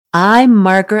I'm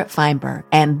Margaret Feinberg,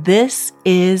 and this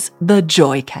is the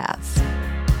Joycast.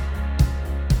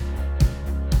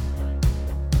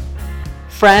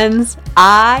 Friends,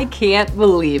 I can't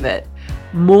believe it.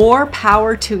 More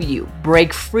power to you.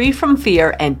 Break free from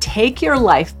fear and take your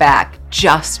life back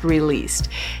just released.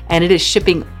 And it is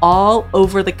shipping all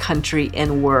over the country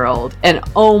and world. And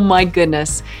oh my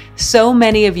goodness, so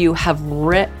many of you have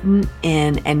written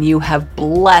in and you have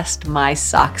blessed my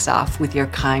socks off with your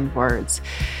kind words.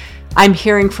 I'm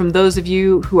hearing from those of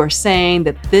you who are saying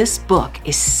that this book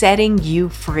is setting you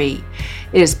free.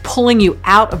 It is pulling you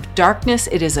out of darkness.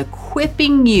 It is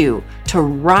equipping you to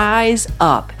rise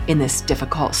up in this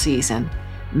difficult season.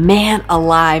 Man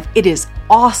alive, it is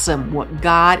awesome what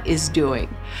God is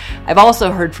doing. I've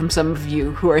also heard from some of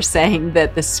you who are saying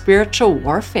that the spiritual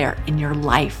warfare in your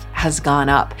life has gone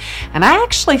up. And I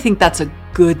actually think that's a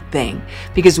good thing,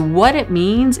 because what it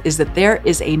means is that there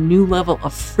is a new level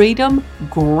of freedom,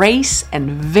 grace, and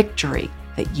victory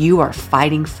that you are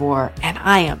fighting for. And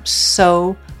I am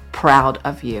so proud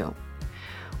of you.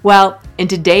 Well, in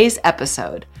today's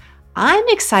episode, I'm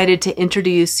excited to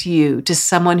introduce you to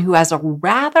someone who has a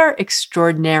rather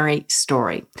extraordinary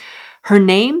story. Her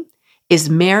name is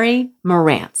Mary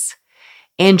Marantz,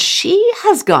 and she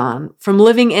has gone from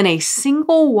living in a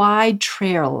single wide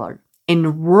trailer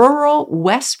in rural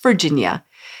West Virginia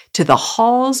to the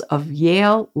halls of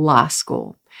Yale Law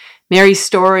School. Mary's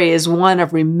story is one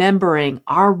of remembering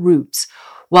our roots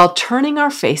while turning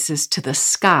our faces to the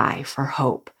sky for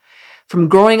hope. From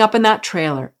growing up in that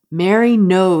trailer, Mary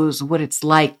knows what it's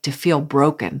like to feel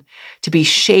broken, to be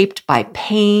shaped by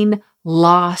pain,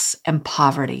 loss, and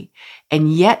poverty,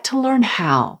 and yet to learn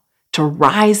how to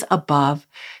rise above,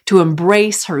 to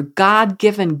embrace her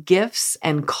God-given gifts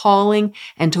and calling,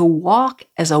 and to walk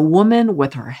as a woman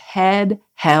with her head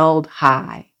held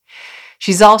high.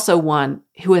 She's also one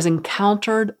who has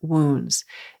encountered wounds,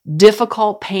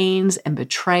 difficult pains, and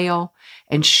betrayal,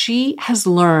 and she has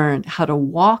learned how to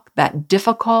walk that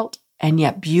difficult and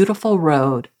yet beautiful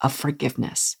road of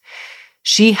forgiveness.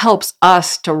 She helps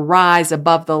us to rise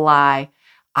above the lie,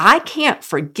 "I can't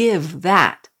forgive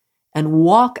that," and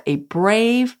walk a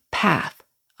brave path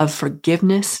of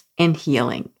forgiveness and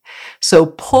healing. So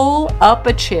pull up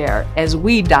a chair as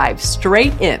we dive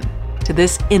straight in to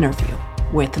this interview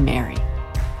with Mary.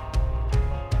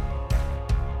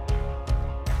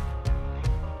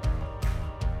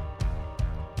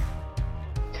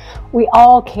 We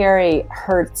all carry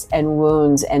hurts and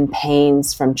wounds and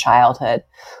pains from childhood.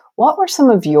 What were some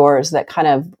of yours that kind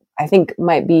of, I think,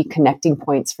 might be connecting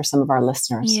points for some of our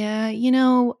listeners? Yeah,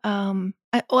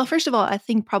 well, first of all, I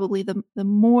think probably the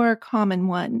more common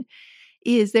one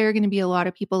is there are going to be a lot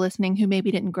of people listening who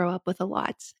maybe didn't grow up with a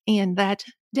lot, and that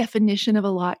definition of a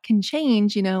lot can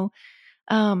change.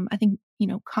 I think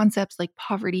concepts like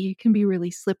poverty can be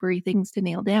really slippery things to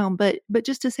nail down, but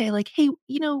just to say like, hey,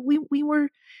 we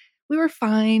were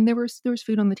fine. There was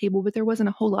food on the table, but there wasn't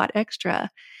a whole lot extra.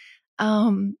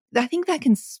 I think that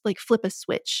can like flip a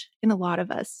switch in a lot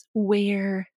of us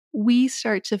where we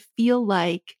start to feel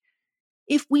like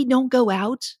if we don't go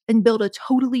out and build a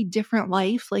totally different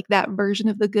life, like that version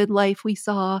of the good life we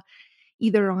saw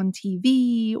either on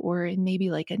TV or in maybe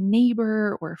like a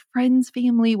neighbor or a friend's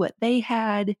family, what they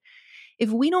had,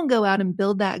 if we don't go out and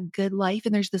build that good life,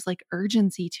 and there's this like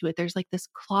urgency to it, there's like this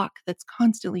clock that's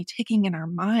constantly ticking in our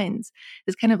minds,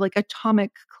 this kind of like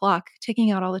atomic clock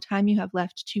ticking out all the time you have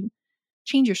left to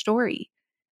change your story.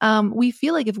 We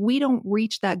feel like if we don't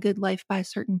reach that good life by a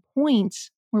certain point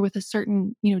or with a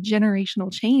certain,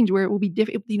 generational change where it will be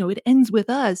different, it ends with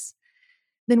us,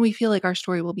 then we feel like our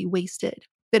story will be wasted.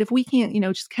 That if we can't,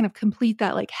 just kind of complete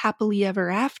that like happily ever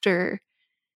after,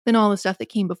 then all the stuff that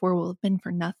came before will have been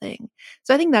for nothing.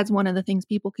 So I think that's one of the things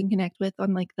people can connect with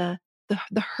on like the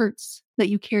hurts that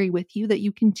you carry with you that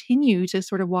you continue to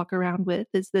sort of walk around with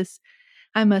is this,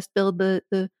 I must build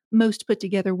the most put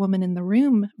together woman in the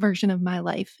room version of my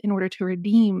life in order to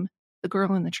redeem the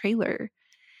girl in the trailer.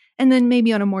 And then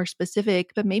maybe on a more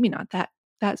specific, but maybe not that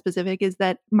specific, is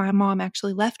that my mom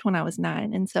actually left when I was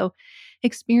 9. And so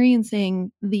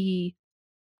experiencing the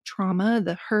trauma,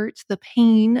 the hurt, the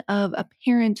pain of a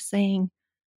parent saying,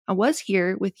 I was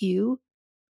here with you,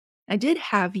 I did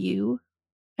have you,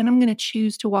 and I'm going to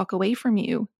choose to walk away from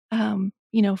you,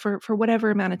 for whatever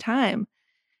amount of time.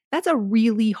 That's a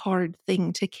really hard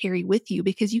thing to carry with you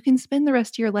because you can spend the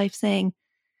rest of your life saying,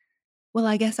 well,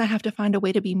 I guess I have to find a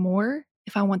way to be more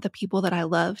if I want the people that I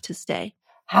love to stay.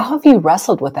 How have you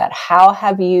wrestled with that? How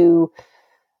have you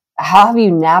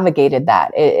navigated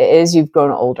that as you've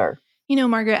grown older?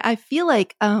 Margaret, I feel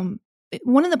like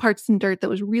one of the parts in Dirt that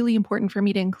was really important for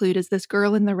me to include is this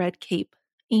girl in the red cape.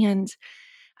 And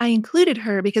I included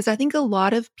her because I think a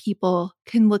lot of people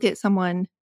can look at someone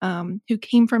who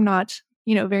came from not,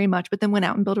 very much, but then went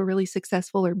out and built a really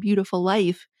successful or beautiful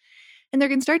life. And there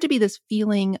can start to be this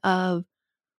feeling of,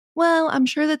 well, I'm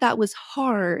sure that that was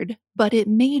hard, but it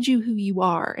made you who you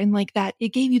are. And like that,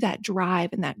 it gave you that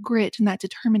drive and that grit and that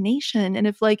determination. And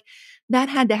if like that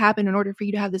had to happen in order for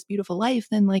you to have this beautiful life,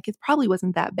 then like it probably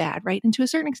wasn't that bad. Right. And to a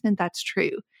certain extent, that's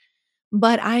true.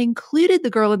 But I included the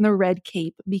girl in the red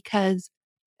cape because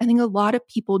I think a lot of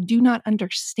people do not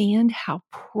understand how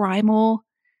primal,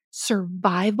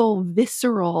 survival,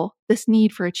 visceral this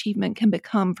need for achievement can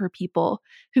become for people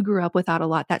who grew up without a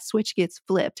lot. That switch gets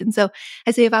flipped. And so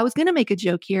I say, if I was going to make a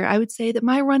joke here, I would say that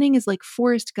my running is like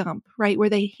Forrest Gump, right? Where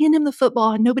they hand him the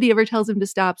football and nobody ever tells him to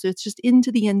stop. So it's just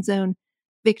into the end zone,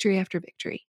 victory after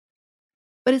victory.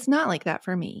 But it's not like that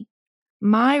for me.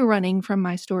 My running from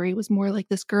my story was more like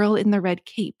this girl in the red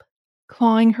cape,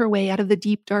 clawing her way out of the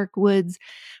deep, dark woods,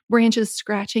 branches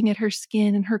scratching at her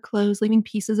skin and her clothes, leaving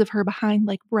pieces of her behind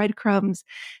like breadcrumbs,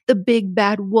 the big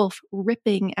bad wolf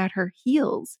ripping at her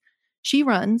heels. She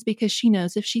runs because she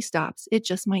knows if she stops, it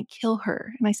just might kill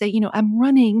her. And I say, I'm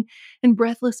running, and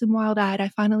breathless and wild eyed, I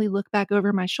finally look back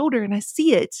over my shoulder and I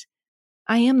see it.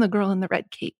 I am the girl in the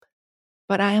red cape,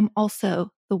 but I am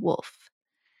also the wolf.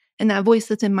 And that voice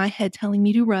that's in my head telling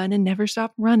me to run and never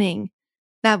stop running,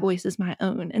 that voice is my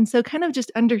own. And so kind of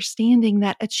just understanding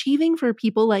that achieving for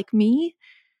people like me,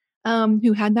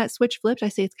 who had that switch flipped, I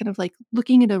say it's kind of like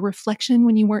looking at a reflection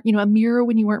when you weren't, a mirror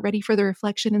when you weren't ready for the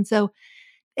reflection. And so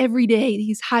every day,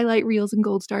 these highlight reels and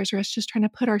gold stars are us just trying to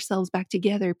put ourselves back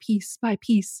together piece by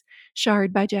piece,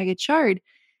 shard by jagged shard.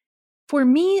 For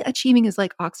me, achieving is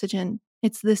like oxygen.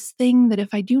 It's this thing that if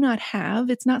I do not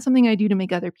have, it's not something I do to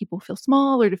make other people feel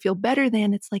small or to feel better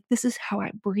than. It's like, this is how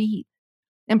I breathe.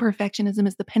 And perfectionism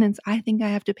is the penance I think I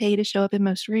have to pay to show up in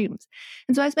most rooms.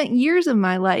 And so I spent years of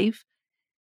my life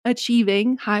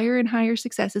achieving higher and higher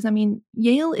successes. I mean,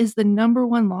 Yale is the number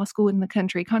one law school in the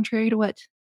country, contrary to what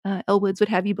Elwoods would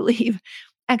have you believe.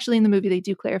 Actually, in the movie, they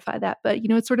do clarify that. But,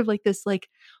 it's sort of like this, like,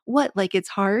 what? Like, it's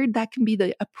hard? That can be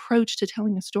the approach to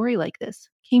telling a story like this.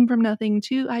 Came from nothing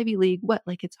to Ivy League. What?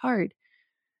 Like, it's hard.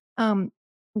 Um,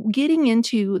 Getting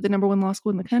into the number one law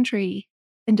school in the country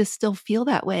and to still feel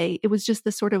that way, it was just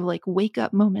this sort of like wake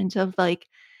up moment of like,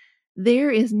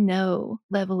 there is no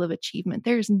level of achievement.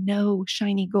 There's no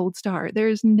shiny gold star.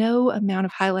 There's no amount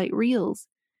of highlight reels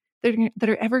that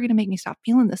are ever going to make me stop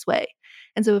feeling this way.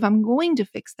 And so if I'm going to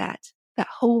fix that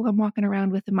hole I'm walking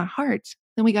around with in my heart,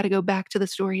 then we got to go back to the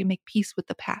story and make peace with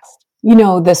the past.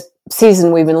 This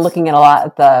season we've been looking at a lot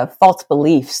of the false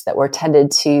beliefs that we're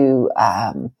tended to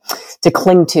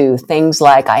cling to. Things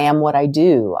like, I am what I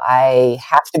do. I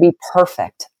have to be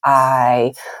perfect.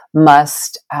 I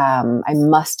must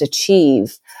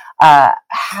achieve.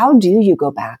 How do you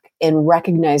go back and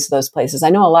recognize those places?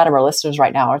 I know a lot of our listeners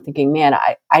right now are thinking, man,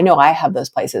 I know I have those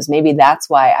places. Maybe that's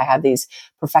why I have these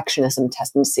perfectionism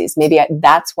tendencies. Maybe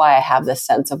that's why I have this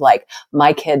sense of like,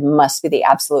 my kid must be the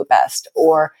absolute best,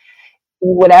 or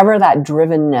whatever that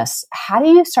drivenness. How do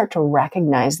you start to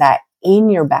recognize that in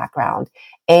your background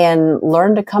and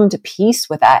learn to come to peace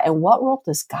with that? And what role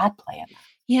does God play in that?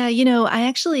 Yeah, I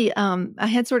actually, I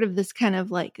had sort of this kind of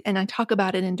like, and I talk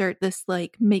about it in Dirt, this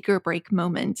like make or break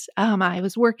moment. I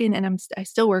was working, and I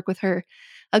still work with her,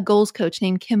 a goals coach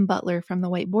named Kim Butler from the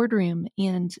White Boardroom.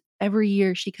 And every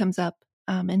year she comes up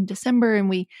in December, and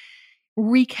we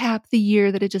recap the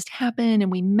year that had just happened, and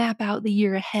we map out the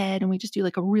year ahead, and we just do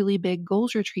like a really big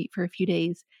goals retreat for a few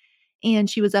days. And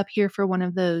she was up here for one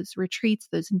of those retreats,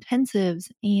 those intensives,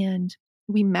 and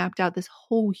we mapped out this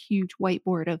whole huge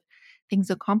whiteboard of things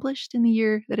accomplished in the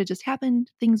year that had just happened,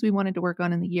 things we wanted to work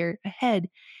on in the year ahead.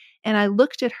 And I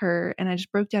looked at her and I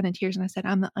just broke down in tears and I said,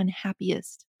 I'm the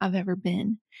unhappiest I've ever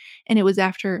been. And it was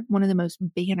after one of the most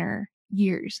banner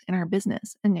years in our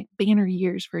business, and like banner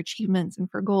years for achievements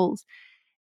and for goals.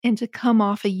 And to come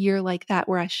off a year like that,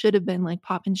 where I should have been like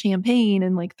popping champagne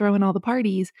and like throwing all the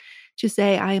parties, to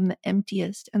say I am the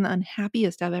emptiest and the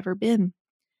unhappiest I've ever been.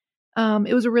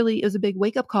 It was a big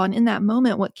wake up call. And in that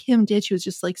moment, what Kim did, she was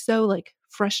just like so like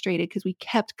frustrated because we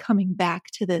kept coming back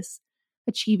to this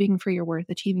achieving for your worth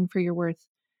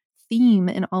theme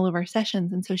in all of our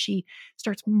sessions. And so she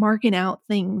starts marking out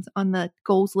things on the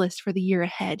goals list for the year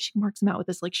ahead. She marks them out with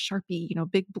this like Sharpie,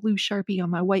 big blue Sharpie on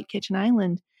my white kitchen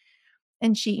island.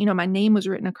 And she, my name was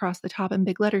written across the top in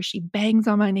big letters. She bangs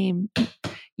on my name,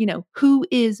 who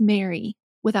is Mary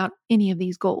without any of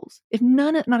these goals? If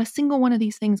not a single one of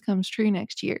these things comes true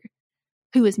next year,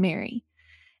 who is Mary?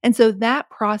 And so that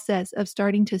process of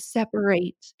starting to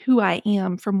separate who I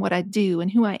am from what I do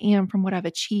and who I am from what I've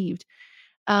achieved,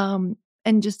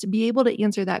 And just to be able to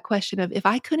answer that question of, if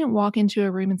I couldn't walk into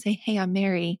a room and say, hey, I'm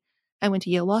Mary, I went to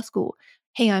Yale Law School.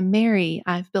 Hey, I'm Mary,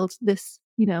 I've built this,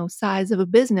 size of a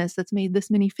business that's made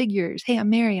this many figures. Hey, I'm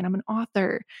Mary and I'm an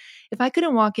author. If I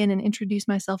couldn't walk in and introduce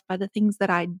myself by the things that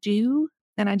I do,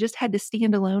 and I just had to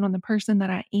stand alone on the person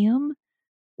that I am,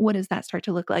 what does that start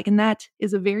to look like? And that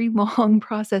is a very long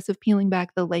process of peeling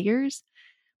back the layers.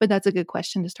 But that's a good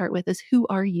question to start with, is who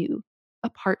are you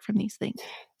apart from these things?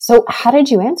 So how did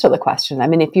you answer the question? I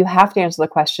mean, if you have to answer the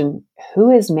question,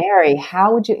 who is Mary?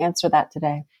 How would you answer that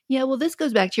today? Yeah, well, this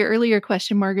goes back to your earlier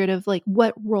question, Margaret, of like,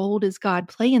 what role does God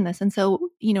play in this? And so,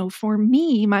 for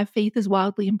me, my faith is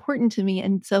wildly important to me.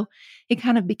 And so it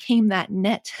kind of became that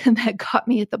net that got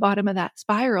me at the bottom of that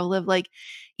spiral of like,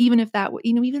 even if that,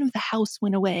 even if the house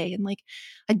went away and like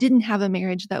I didn't have a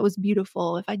marriage that was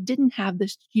beautiful, if I didn't have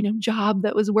this, job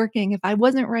that was working, if I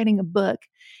wasn't writing a book,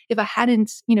 if I hadn't,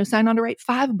 signed on to write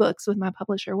 5 books with my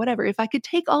publisher, whatever, if I could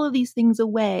take all of these things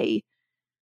away,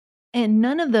 and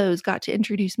none of those got to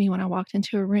introduce me when I walked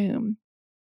into a room.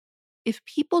 If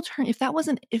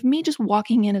me just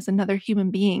walking in as another human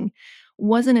being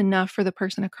wasn't enough for the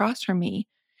person across from me,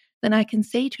 then I can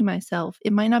say to myself,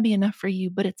 it might not be enough for you,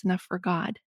 but it's enough for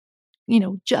God.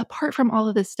 Apart from all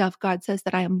of this stuff, God says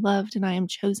that I am loved and I am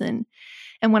chosen.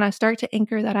 And when I start to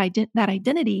anchor that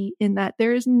identity in that,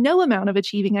 there is no amount of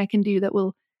achieving I can do that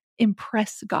will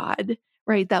impress God,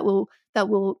 right? That will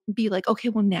be like, okay,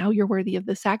 well, now you're worthy of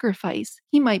the sacrifice.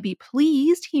 He might be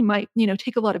pleased. He might,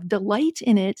 take a lot of delight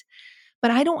in it,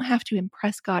 but I don't have to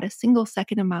impress God a single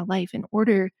second of my life in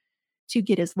order to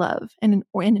get his love and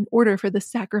in order for the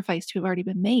sacrifice to have already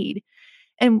been made.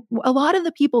 And a lot of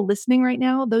the people listening right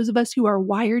now, those of us who are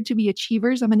wired to be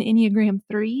achievers, I'm an Enneagram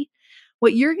 3.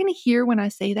 What you're going to hear when I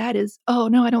say that is, oh,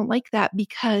 no, I don't like that,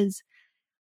 because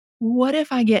what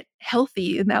if I get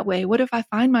healthy in that way? What if I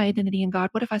find my identity in God?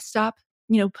 What if I stop,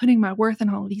 putting my worth in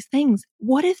all of these things?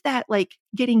 What if that like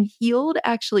getting healed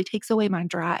actually takes away my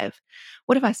drive?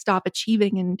 What if I stop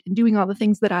achieving and doing all the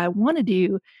things that I want to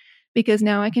do, because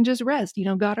now I can just rest?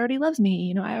 God already loves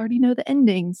me. I already know the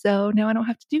ending. So now I don't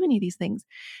have to do any of these things.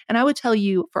 And I would tell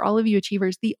you, for all of you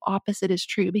achievers, the opposite is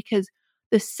true, because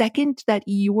the second that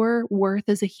your worth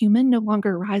as a human no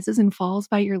longer rises and falls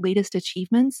by your latest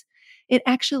achievements, it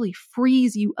actually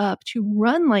frees you up to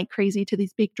run like crazy to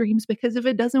these big dreams, because if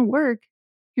it doesn't work,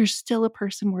 you're still a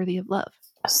person worthy of love.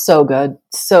 So good.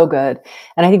 So good.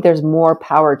 And I think there's more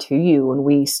power to you when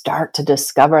we start to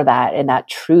discover that and that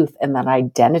truth and that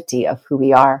identity of who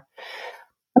we are.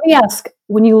 Let me ask,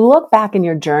 when you look back in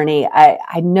your journey,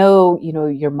 I know,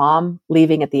 your mom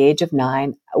leaving at the age of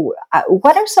 9.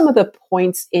 What are some of the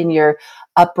points in your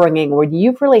upbringing where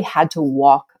you've really had to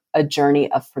walk a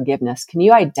journey of forgiveness? Can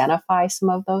you identify some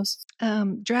of those?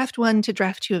 Draft 1 to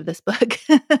draft 2 of this book.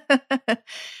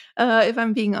 If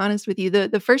I'm being honest with you,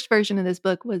 the first version of this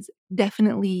book was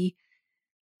definitely,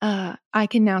 I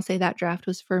can now say that draft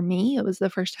was for me. It was the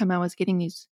first time I was getting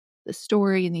the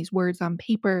story and these words on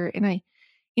paper. And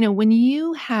when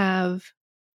you have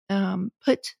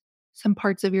put some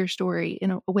parts of your story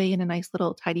away in a nice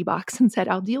little tidy box and said,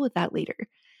 I'll deal with that later.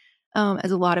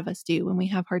 As a lot of us do when we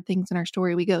have hard things in our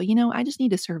story, we go, I just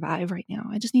need to survive right now.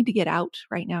 I just need to get out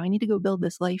right now. I need to go build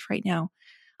this life right now.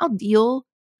 I'll deal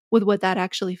with what that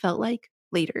actually felt like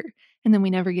later. And then we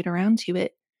never get around to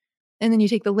it. And then you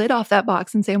take the lid off that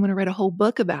box and say, I'm going to write a whole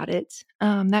book about it.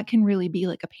 That can really be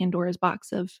like a Pandora's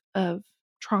box of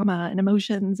trauma and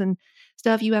emotions and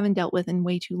stuff you haven't dealt with in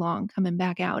way too long coming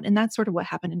back out. And that's sort of what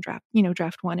happened in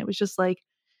draft 1. It was just like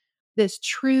this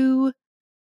true,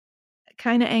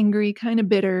 kind of angry, kind of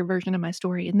bitter version of my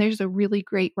story. And there's a really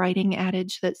great writing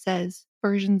adage that says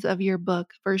versions of your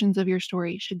book, versions of your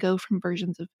story should go from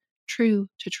versions of true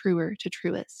to truer to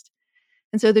truest.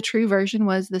 And so the true version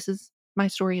was, this is my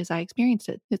story as I experienced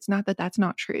it. It's not that that's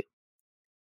not true.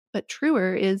 But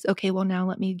truer is, okay, well, now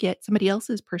let me get somebody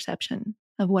else's perception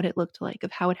of what it looked like,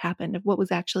 of how it happened, of what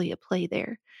was actually at play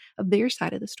there, of their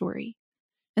side of the story.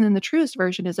 And then the truest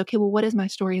version is, okay, well, what is my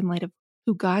story in light of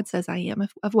who God says I am,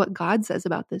 of what God says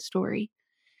about this story?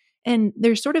 And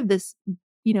there's sort of this,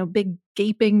 big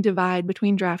gaping divide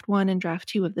between draft 1 and draft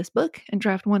 2 of this book, and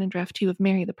draft 1 and draft 2 of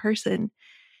Mary the Person.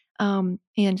 And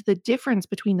the difference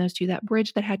between those two, that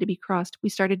bridge that had to be crossed, we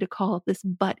started to call this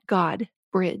but God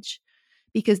bridge,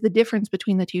 because the difference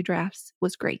between the two drafts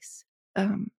was grace.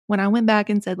 When I went back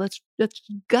and said, let's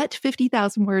gut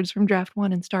 50,000 words from draft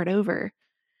 1 and start over,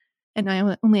 and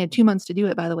I only had 2 months to do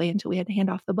it, by the way, until we had to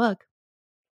hand off the book.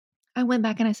 I went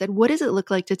back and I said, what does it look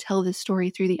like to tell this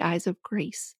story through the eyes of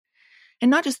grace? And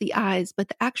not just the eyes, but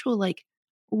the actual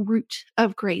root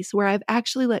of grace, where I've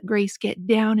actually let grace get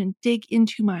down and dig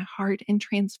into my heart and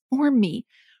transform me,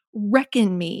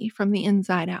 reckon me from the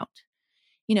inside out.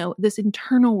 This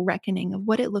internal reckoning of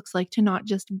what it looks like to not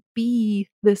just be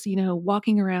this,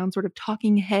 walking around sort of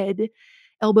talking head,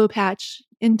 elbow patch,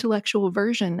 intellectual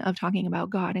version of talking about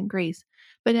God and grace,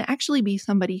 but to actually be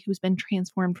somebody who's been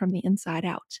transformed from the inside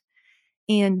out.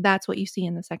 And that's what you see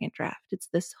in the second draft. It's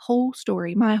this whole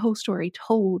story, my whole story,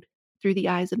 told through the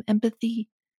eyes of empathy,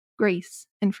 grace,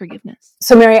 and forgiveness.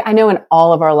 So Mary, I know in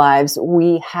all of our lives,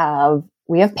 we have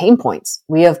pain points.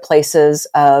 We have places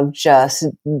of just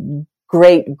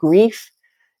great grief,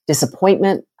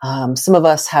 disappointment. Some of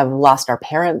us have lost our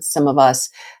parents. Some of us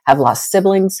have lost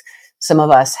siblings. Some of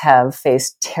us have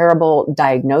faced terrible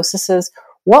diagnoses.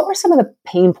 What were some of the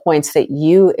pain points that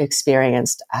you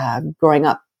experienced growing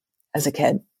up as a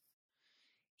kid?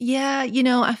 Yeah,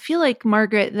 I feel like,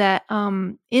 Margaret, that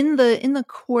in the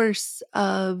course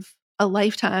of a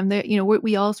lifetime, that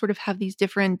we all sort of have these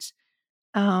different.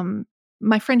 Um,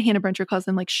 my friend Hannah Bruncher calls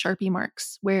them like Sharpie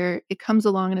marks, where it comes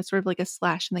along and it's sort of like a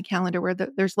slash in the calendar where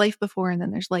there's life before and then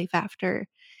there's life after.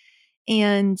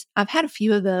 And I've had a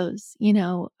few of those.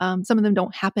 Some of them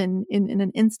don't happen in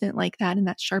an instant like that in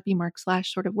that Sharpie mark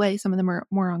slash sort of way. Some of them are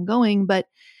more ongoing, but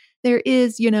there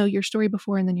is, your story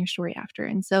before and then your story after.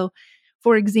 And so,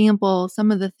 for example,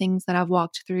 some of the things that I've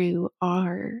walked through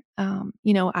are,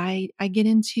 I get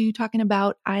into talking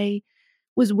about, I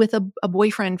was with a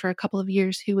boyfriend for a couple of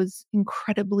years who was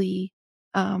incredibly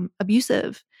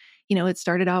abusive. It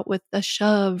started out with a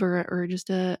shove or just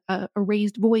a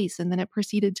raised voice, and then it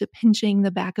proceeded to pinching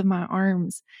the back of my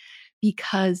arms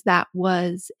because that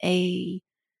was a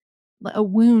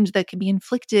wound that could be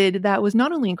inflicted that was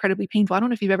not only incredibly painful. I don't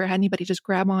know if you've ever had anybody just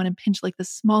grab on and pinch like the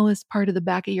smallest part of the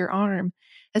back of your arm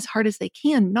as hard as they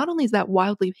can. Not only is that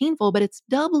wildly painful, but it's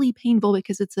doubly painful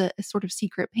because it's a sort of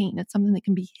secret pain. It's something that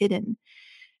can be hidden.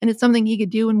 And it's something he could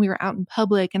do when we were out in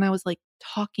public and I was like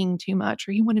talking too much,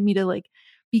 or he wanted me to like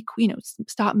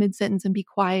stop mid sentence and be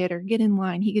quiet or get in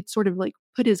line. He could sort of like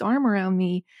put his arm around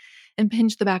me and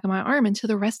pinch the back of my arm. And to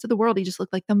the rest of the world, he just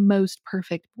looked like the most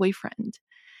perfect boyfriend.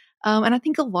 And I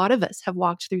think a lot of us have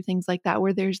walked through things like that,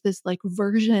 where there's this like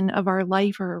version of our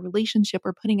life or a relationship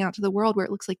we're putting out to the world where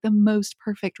it looks like the most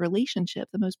perfect relationship,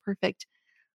 the most perfect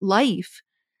life.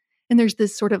 And there's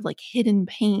this sort of like hidden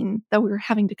pain that we were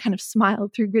having to kind of smile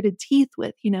through gritted teeth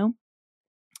with.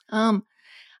 Um,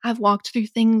 I've walked through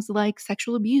things like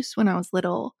sexual abuse when I was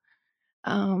little,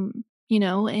 and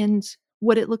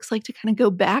what it looks like to kind of go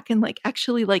back and like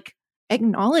actually like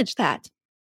acknowledge that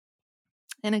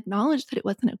and acknowledge that it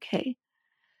wasn't okay.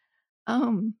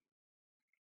 Um,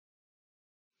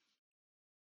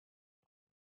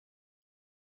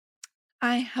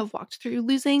 I have walked through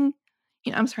losing,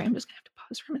 I'm sorry, I'm just gonna have to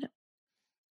pause for a minute.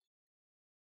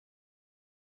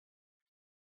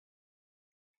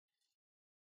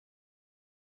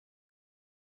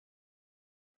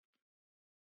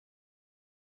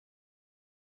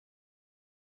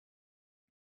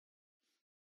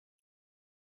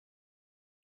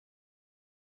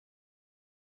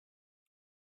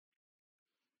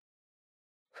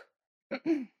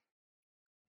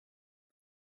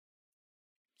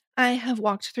 I have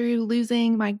walked through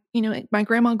losing my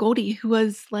grandma Goldie, who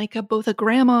was like both a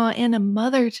grandma and a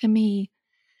mother to me.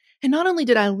 And not only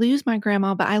did I lose my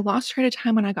grandma, but I lost her at a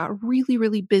time when I got really,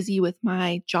 really busy with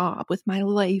my job, with my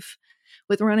life,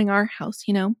 with running our house.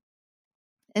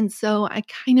 And so I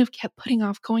kind of kept putting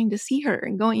off going to see her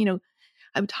and going.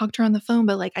 I would talk to her on the phone,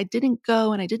 but like I didn't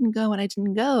go and I didn't go and I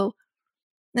didn't go.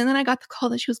 And then I got the call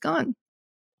that she was gone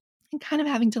and kind of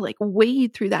having to like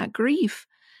wade through that grief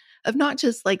of not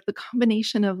just like the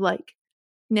combination of like,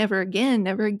 never again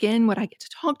would I get to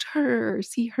talk to her or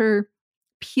see her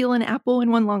peel an apple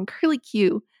in one long curly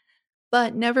cue,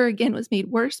 but never again was made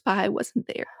worse by I wasn't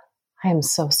there. I am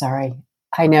so sorry.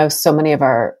 I know so many of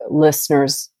our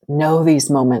listeners know these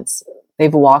moments.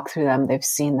 They've walked through them, they've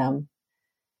seen them,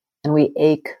 and we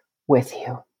ache with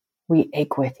you. We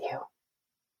ache with you.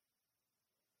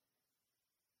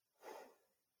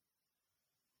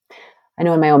 I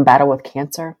know in my own battle with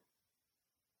cancer,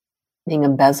 being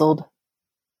embezzled,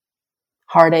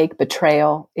 heartache,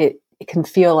 betrayal, it can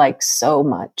feel like so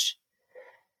much.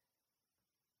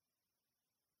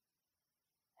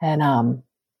 And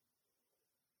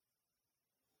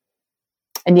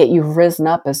yet you've risen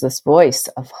up as this voice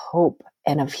of hope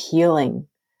and of healing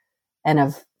and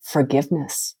of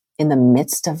forgiveness in the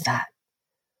midst of that.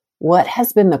 What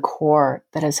has been the core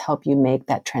that has helped you make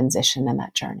that transition and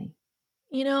that journey?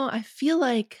 I feel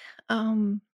like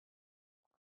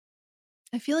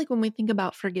when we think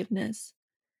about forgiveness,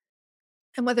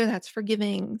 and whether that's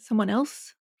forgiving someone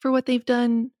else for what they've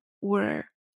done, or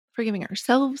forgiving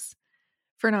ourselves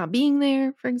for not being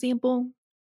there, for example.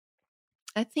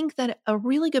 I think that a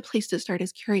really good place to start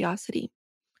is curiosity.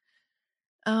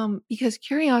 Because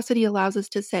curiosity allows us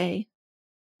to say,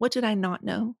 what did I not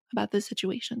know about this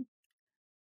situation?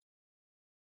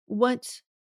 What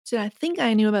did I think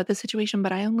I knew about this situation,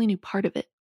 but I only knew part of it?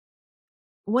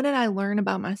 What did I learn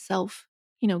about myself,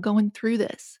 going through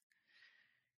this?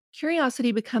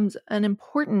 Curiosity becomes an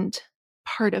important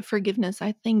part of forgiveness,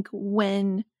 I think,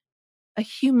 when a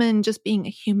human, just being a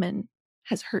human,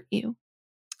 has hurt you.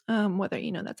 Whether,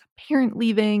 that's a parent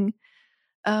leaving,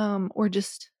 or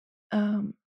just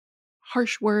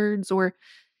harsh words, or,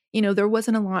 there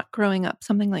wasn't a lot growing up,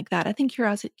 something like that. I think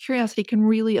curiosity can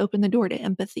really open the door to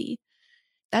empathy.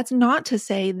 That's not to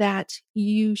say that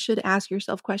you should ask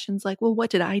yourself questions like, well, what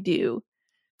did I do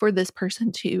for this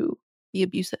person to be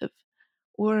abusive?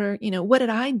 Or, what did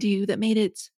I do that made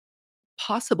it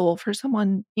possible for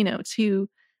someone, to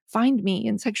find me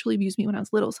and sexually abuse me when I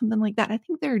was little, something like that. I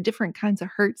think there are different kinds of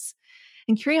hurts.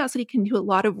 And curiosity can do a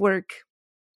lot of work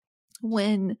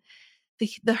when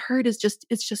the hurt is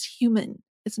just human.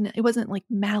 It wasn't like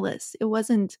malice. It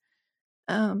wasn't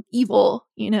evil.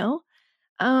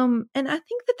 And I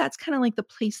think that that's kind of like the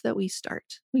place that we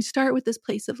start. We start with this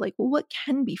place of like, well, what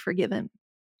can be forgiven?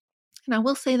 And I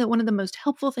will say that one of the most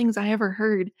helpful things I ever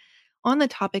heard on the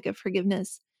topic of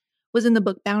forgiveness was in the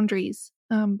book Boundaries,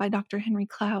 by Dr. Henry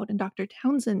Cloud and Dr.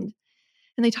 Townsend.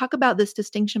 And they talk about this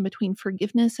distinction between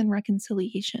forgiveness and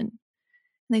reconciliation. And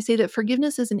they say that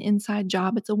forgiveness is an inside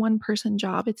job. It's a one-person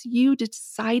job. It's you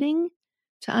deciding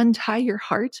to untie your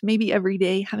heart, maybe every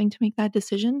day having to make that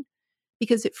decision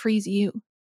because it frees you.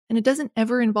 And it doesn't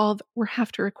ever involve or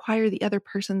have to require the other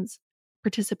person's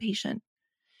participation.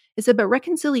 It said, but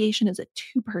reconciliation is a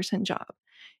two-person job.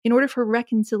 In order for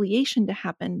reconciliation to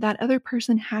happen, that other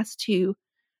person has to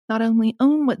not only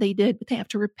own what they did, but they have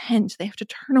to repent. They have to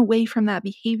turn away from that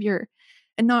behavior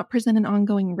and not present an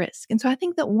ongoing risk. And so I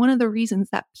think that one of the reasons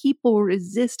that people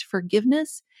resist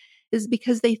forgiveness is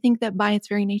because they think that by its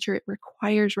very nature, it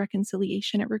requires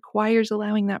reconciliation. It requires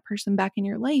allowing that person back in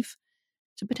your life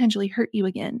to potentially hurt you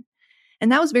again.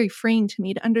 And that was very freeing to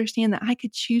me to understand that I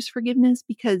could choose forgiveness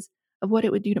because of what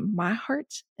it would do to my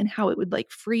heart and how it would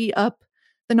like free up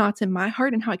the knots in my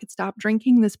heart and how I could stop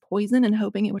drinking this poison and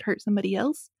hoping it would hurt somebody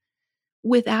else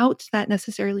without that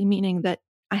necessarily meaning that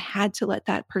I had to let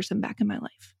that person back in my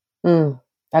life.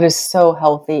 That is so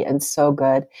healthy and so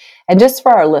good. And just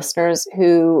for our listeners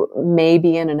who may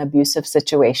be in an abusive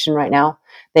situation right now,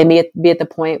 they may be at the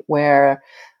point where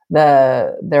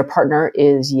their partner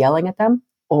is yelling at them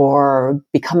or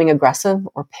becoming aggressive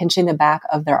or pinching the back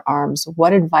of their arms.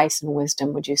 What advice and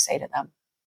wisdom would you say to them?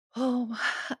 Oh,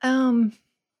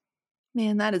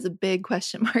 man, that is a big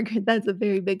question, Margaret. That's a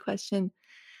very big question.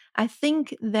 I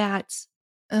think that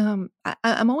I'm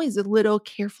always a little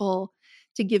careful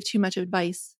to give too much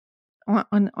advice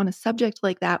on a subject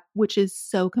like that, which is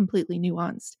so completely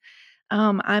nuanced.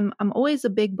 I'm always a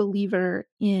big believer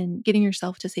in getting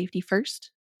yourself to safety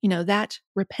first. That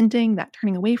repenting, that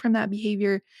turning away from that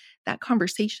behavior, that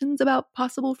conversations about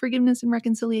possible forgiveness and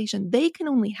reconciliation, they can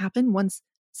only happen once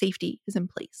safety is in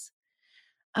place.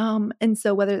 And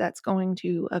so whether that's going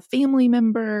to a family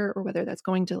member or whether that's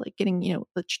going to like getting,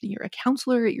 you're a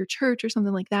counselor at your church or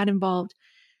something like that involved.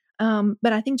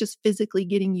 But I think just physically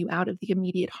getting you out of the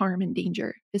immediate harm and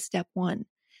danger is step one.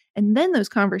 And then those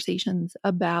conversations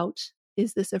about,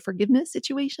 is this a forgiveness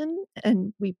situation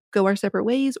and we go our separate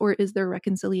ways, or is there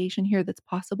reconciliation here that's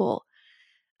possible?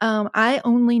 I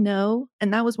only know,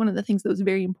 and that was one of the things that was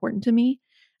very important to me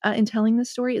in telling this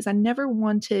story, is I never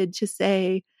wanted to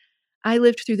say, I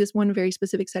lived through this one very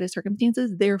specific set of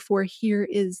circumstances. Therefore, here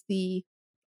is the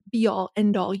be all,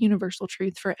 end all, universal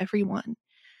truth for everyone.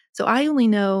 So I only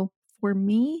know for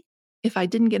me, if I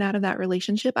didn't get out of that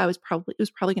relationship, it was probably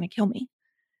going to kill me.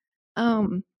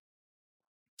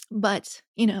 But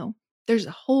there's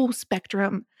a whole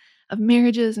spectrum of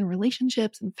marriages and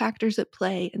relationships and factors at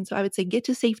play. And so I would say get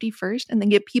to safety first and then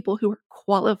get people who are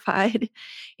qualified,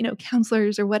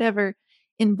 counselors or whatever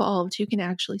involved who can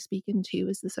actually speak into,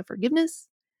 is this a forgiveness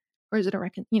or is it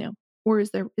or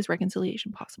is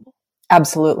reconciliation possible?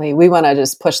 Absolutely. We want to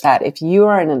just push that. If you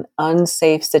are in an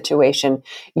unsafe situation,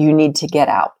 you need to get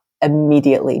out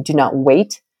immediately. Do not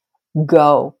wait.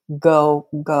 Go, go,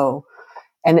 go.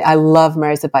 And I love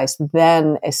Mary's advice.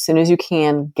 Then as soon as you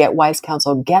can, get wise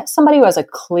counsel, get somebody who has a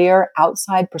clear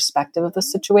outside perspective of the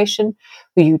situation,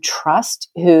 who you trust,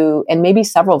 and maybe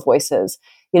several voices,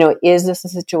 is this a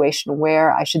situation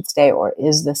where I should stay or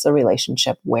is this a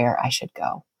relationship where I should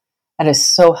go? That is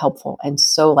so helpful and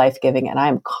so life-giving. And I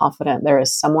am confident there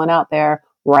is someone out there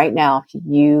right now,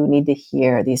 you need to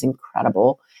hear these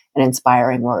incredible and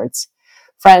inspiring words.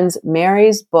 Friends,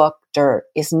 Mary's book, Dirt,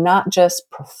 is not just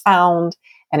profound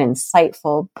and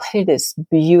insightful, but it is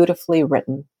beautifully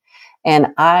written. And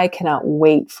I cannot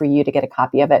wait for you to get a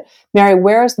copy of it. Mary,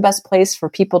 where is the best place for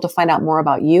people to find out more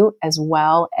about you as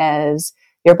well as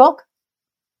your book?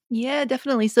 Yeah,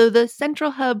 definitely. So the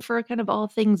central hub for kind of all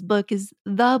things book is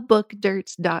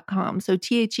thebookdirt.com. So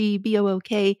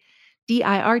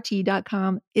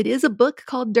THEBOOKDIRT.com. It is a book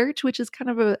called Dirt, which is kind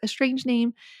of a strange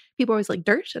name. People are always like,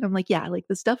 dirt? And I'm like, yeah, like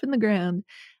the stuff in the ground.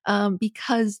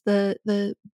 Because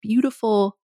the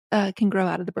beautiful can grow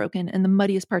out of the broken, and the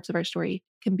muddiest parts of our story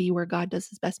can be where God does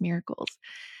his best miracles.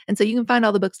 And so you can find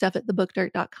all the book stuff at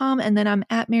thebookdirt.com. And then I'm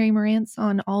at Mary Marantz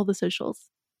on all the socials.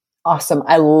 Awesome.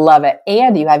 I love it.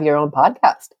 And you have your own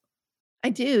podcast. I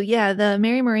do. Yeah. The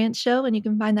Mary Marantz Show. And you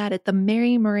can find that at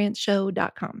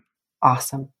themarymarantzshow.com.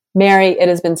 Awesome. Mary, it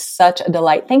has been such a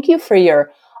delight. Thank you for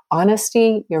your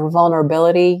honesty, your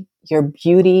vulnerability, your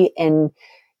beauty, and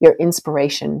your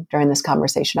inspiration during this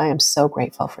conversation. I am so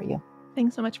grateful for you.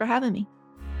 Thanks so much for having me.